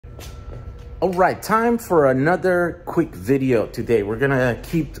All right, time for another quick video today. We're gonna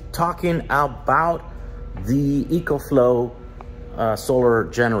keep talking about the EcoFlow solar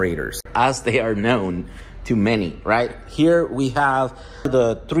generators, as they are known to many, right? Here we have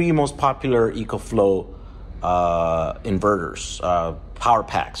the three most popular EcoFlow inverters, power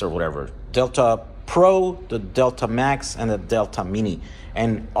packs or whatever. Deltapro, the Deltamax, and the DeltaMini.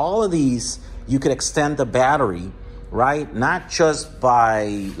 And all of these, you could extend the battery, right? Not just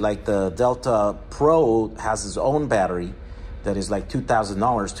by, like, the Deltapro has its own battery that is like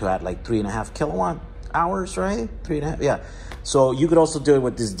 $2,000 to add like 3.5 kilowatt hours, right? 3.5, yeah. So you could also do it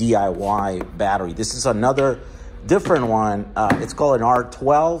with this DIY battery. This is another different one. It's called an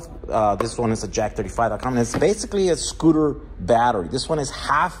R12. This one is a jack35.com, and it's basically a scooter battery. This one is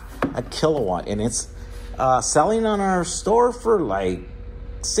half a kilowatt, and it's selling on our store for like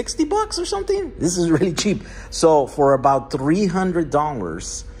 60 bucks or something. This is really cheap. So for about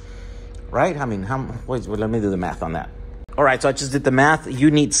 $300, right? I mean, wait, let me do the math on that. All right, so I just did the math.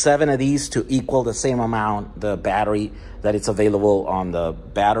 You need 7 of these to equal the same amount, the battery that it's available on the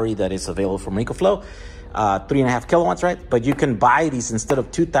battery that is available from EcoFlow. 3.5 kilowatts, right? But you can buy these instead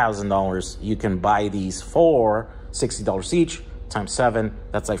of $2,000. You can buy these for $60 each times 7.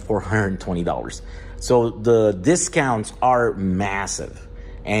 That's like $420. So the discounts are massive.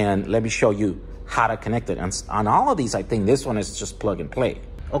 And let me show you how to connect it. And on all of these, I think this one is just plug and play.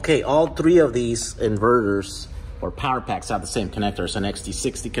 Okay, all 3 of these inverters or power packs have the same connector. It's an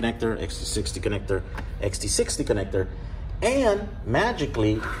XT60 connector, XT60 connector, XT60 connector. And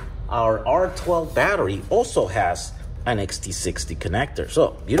magically, our R12 battery also has an XT60 connector.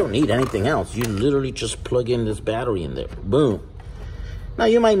 So you don't need anything else. You literally just plug in this battery in there. Boom. Now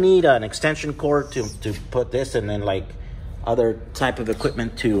you might need an extension cord to put this, and then like other type of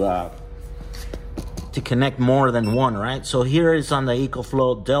equipment to connect more than one, right? So here is on the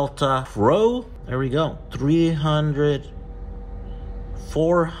EcoFlow Deltapro. There we go. 300,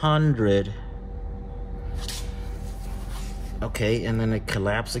 400. Okay, and then it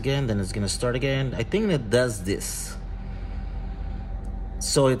collapses again, then it's gonna start again. I think it does this.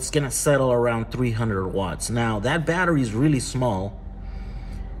 So it's gonna settle around 300 watts. Now that battery is really small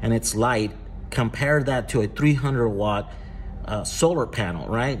and it's light. Compare that to a 300 watt solar panel,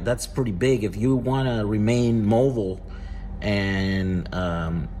 right? That's pretty big. If you wanna remain mobile and,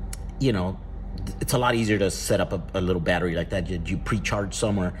 you know, it's a lot easier to set up a little battery like that. You pre-charge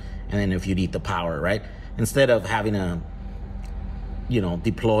somewhere, and then if you need the power, right? Instead of having a, you know,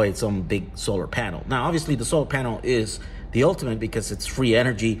 deploy some big solar panel. Now, obviously the solar panel is the ultimate because it's free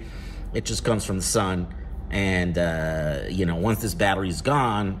energy. It just comes from the sun. And, you know, once this battery is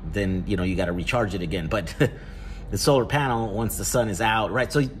gone, then, you know, you got to recharge it again. But the solar panel, once the sun is out,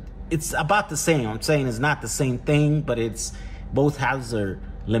 right? So it's about the same. I'm saying it's not the same thing, but it's both has their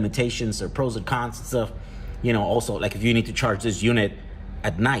limitations, their pros and cons and stuff. You know, also, like if you need to charge this unit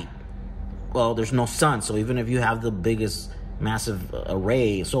at night, well, there's no sun. So even if you have the biggest massive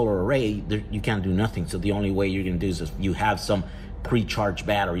array, solar array, you can't do nothing. So the only way you're gonna do is if you have some pre-charged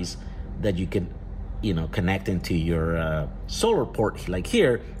batteries that you can, you know, connect into your solar port like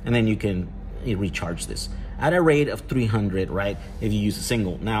here, and then you can recharge this at a rate of 300, right? If you use a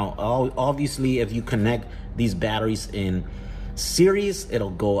single. Now, obviously, if you connect these batteries in series,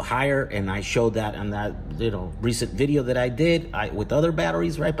 it'll go higher, and I showed that on that, you know, recent video that I did with other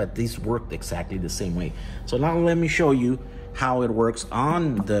batteries, right? But these worked exactly the same way. So now let me show you how it works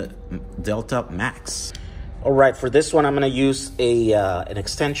on the Deltamax. All right, for this one, I'm gonna use an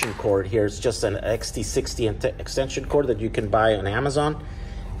extension cord here. It's just an XT60 extension cord that you can buy on Amazon.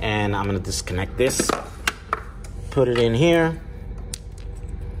 And I'm gonna disconnect this, put it in here.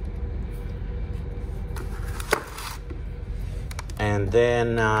 And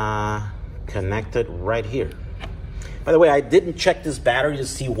then connect it right here. By the way, I didn't check this battery to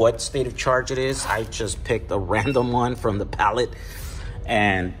see what state of charge it is. I just picked a random one from the pallet,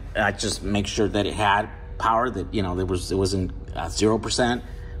 and I just make sure that it had power, that, you know, it wasn't at 0%.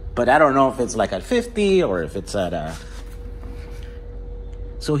 But I don't know if it's like at 50 or if it's at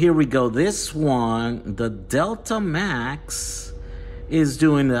So here we go. This one, the Deltamax, is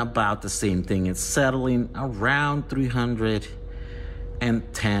doing about the same thing. It's settling around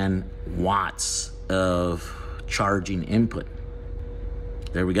 310 watts of charging input.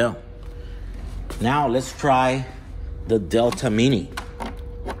 There we go. Now let's try the DeltaMini.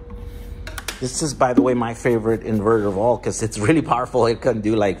 This is, by the way, my favorite inverter of all because it's really powerful. It can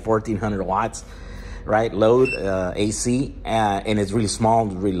do like 1,400 watts, right? Load AC, and it's really small,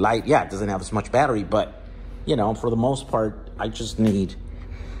 really light. Yeah, it doesn't have as much battery, but, you know, for the most part, I just need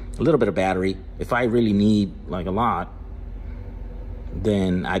a little bit of battery. If I really need like a lot,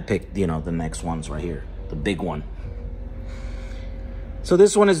 then I picked, you know, the next ones right here, the big one. So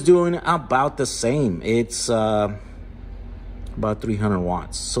this one is doing about the same. It's about 300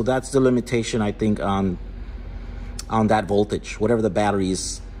 watts. So that's the limitation, I think, on that voltage, whatever the battery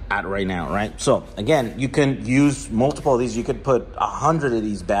is at right now, right? So again, you can use multiple of these. You could put 100 of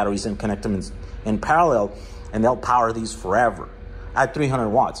these batteries and connect them in parallel, and they'll power these forever at 300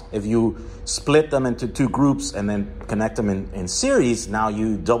 watts. If you split them into two groups and then connect them in series, now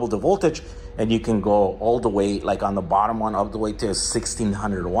you double the voltage, and you can go all the way, like on the bottom one, up the way to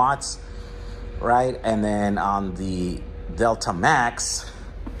 1600 watts, right? And then on the Deltamax,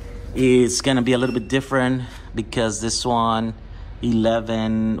 it's gonna be a little bit different because this one,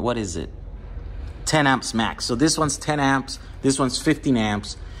 11, what is it? 10 amps max. So this one's 10 amps, this one's 15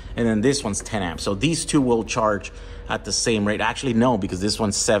 amps, and then this one's 10 amps. So these two will charge at the same rate. Actually, no, because this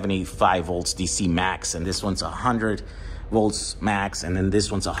one's 75 volts DC max, and this one's 100 volts max, and then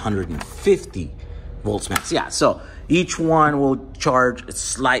this one's 150 volts max. Yeah, so each one will charge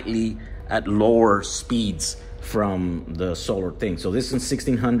slightly at lower speeds from the solar thing. So this one's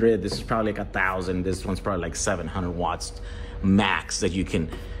 1600, this is probably like 1000, this one's probably like 700 watts max that you can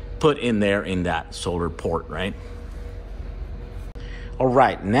put in there in that solar port, right? All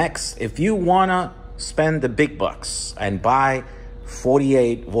right, next, if you wanna spend the big bucks and buy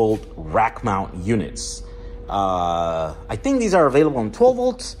 48 volt rack mount units, I think these are available in 12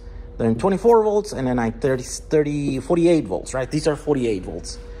 volts, they're in 24 volts, and then 48 volts, right? These are 48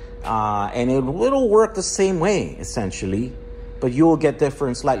 volts. And it'll work the same way, essentially, but you will get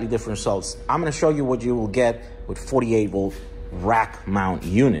slightly different results. I'm gonna show you what you will get with 48 volt rack mount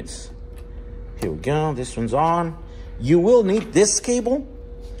units. Here we go, this one's on. You will need this cable.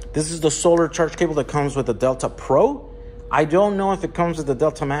 This is the solar charge cable that comes with the Deltapro. I don't know if it comes with the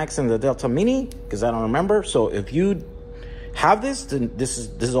Deltamax and the DeltaMini, because I don't remember. So if you have this, then this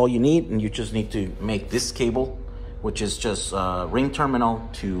is all you need, and you just need to make this cable, which is just ring terminal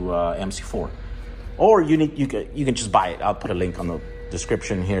to MC4. Or you can just buy it. I'll put a link on the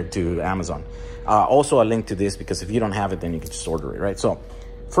description here to Amazon. Also a link to this, because if you don't have it, then you can just order it, right? So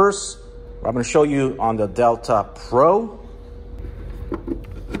first, I'm gonna show you on the Deltapro.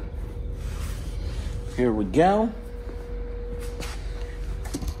 Here we go.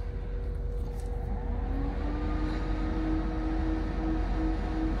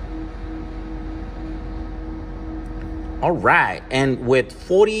 All right, and with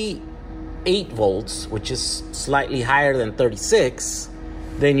 48 volts, which is slightly higher than 36,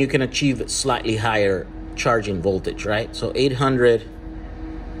 then you can achieve slightly higher charging voltage, right? So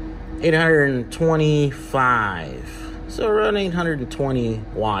 825, so around 820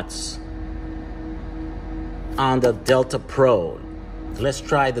 watts on the Deltapro. Let's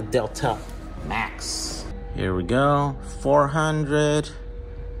try the Deltamax. Here we go, 400.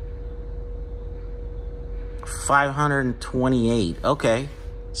 528. Okay,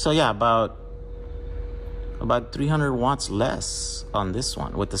 so yeah, about 300 watts less on this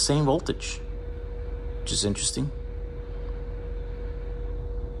one with the same voltage, which is interesting.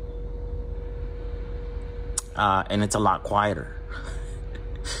 And it's a lot quieter.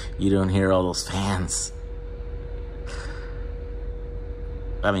 You don't hear all those fans.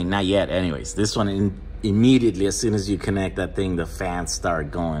 I mean, not yet anyways. This one, immediately as soon as you connect that thing, the fans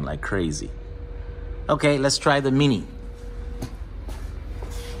start going like crazy. Okay, let's try the Mini.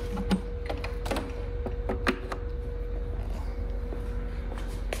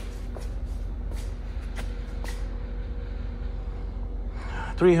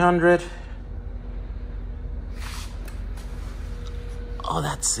 $300. Oh,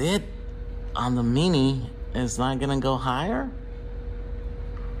 that's it? On the Mini, it's not gonna go higher?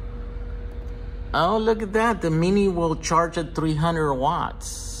 Oh, look at that. The Mini will charge at 300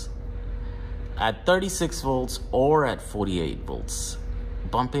 watts. At 36 volts or at 48 volts,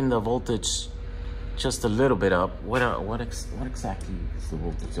 bumping the voltage just a little bit up. What exactly is the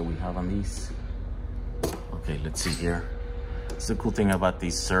voltage that we have on these? Okay, let's see here. It's the cool thing about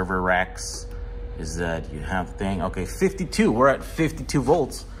these server racks is that you have thing. Okay, 52. We're at 52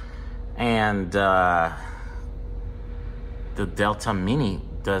 volts, and the DeltaMini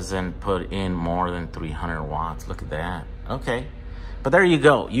doesn't put in more than 300 watts. Look at that. Okay, but there you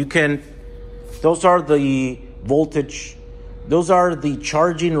go. You can. Those are the voltage, those are the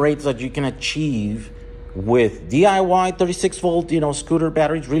charging rates that you can achieve with DIY 36 volt, scooter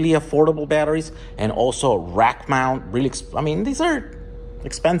batteries, really affordable batteries, and also rack mount, I mean, these are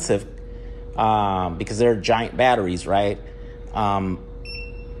expensive because they're giant batteries, right? As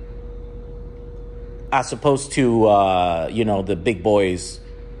opposed to, the big boys,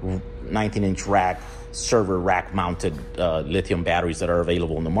 19-inch rack server rack mounted lithium batteries that are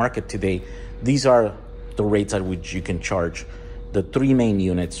available in the market today. These are the rates at which you can charge the 3 main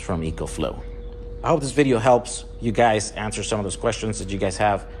units from EcoFlow. I hope this video helps you guys answer some of those questions that you guys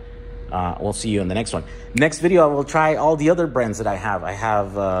have. We'll see you in the next one. Next video, I will try all the other brands that I have. I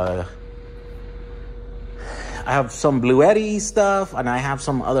have some Bluetti stuff, and I have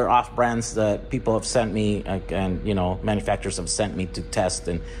some other off brands that people have sent me, and manufacturers have sent me to test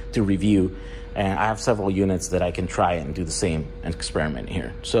and to review. And I have several units that I can try and do the same and experiment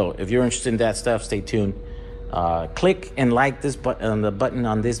here. So if you're interested in that stuff, stay tuned. Click and like this button, the button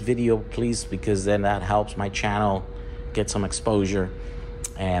on this video, please, because then that helps my channel get some exposure,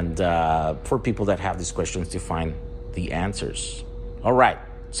 and for people that have these questions to find the answers. All right,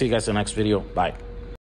 see you guys in the next video. Bye.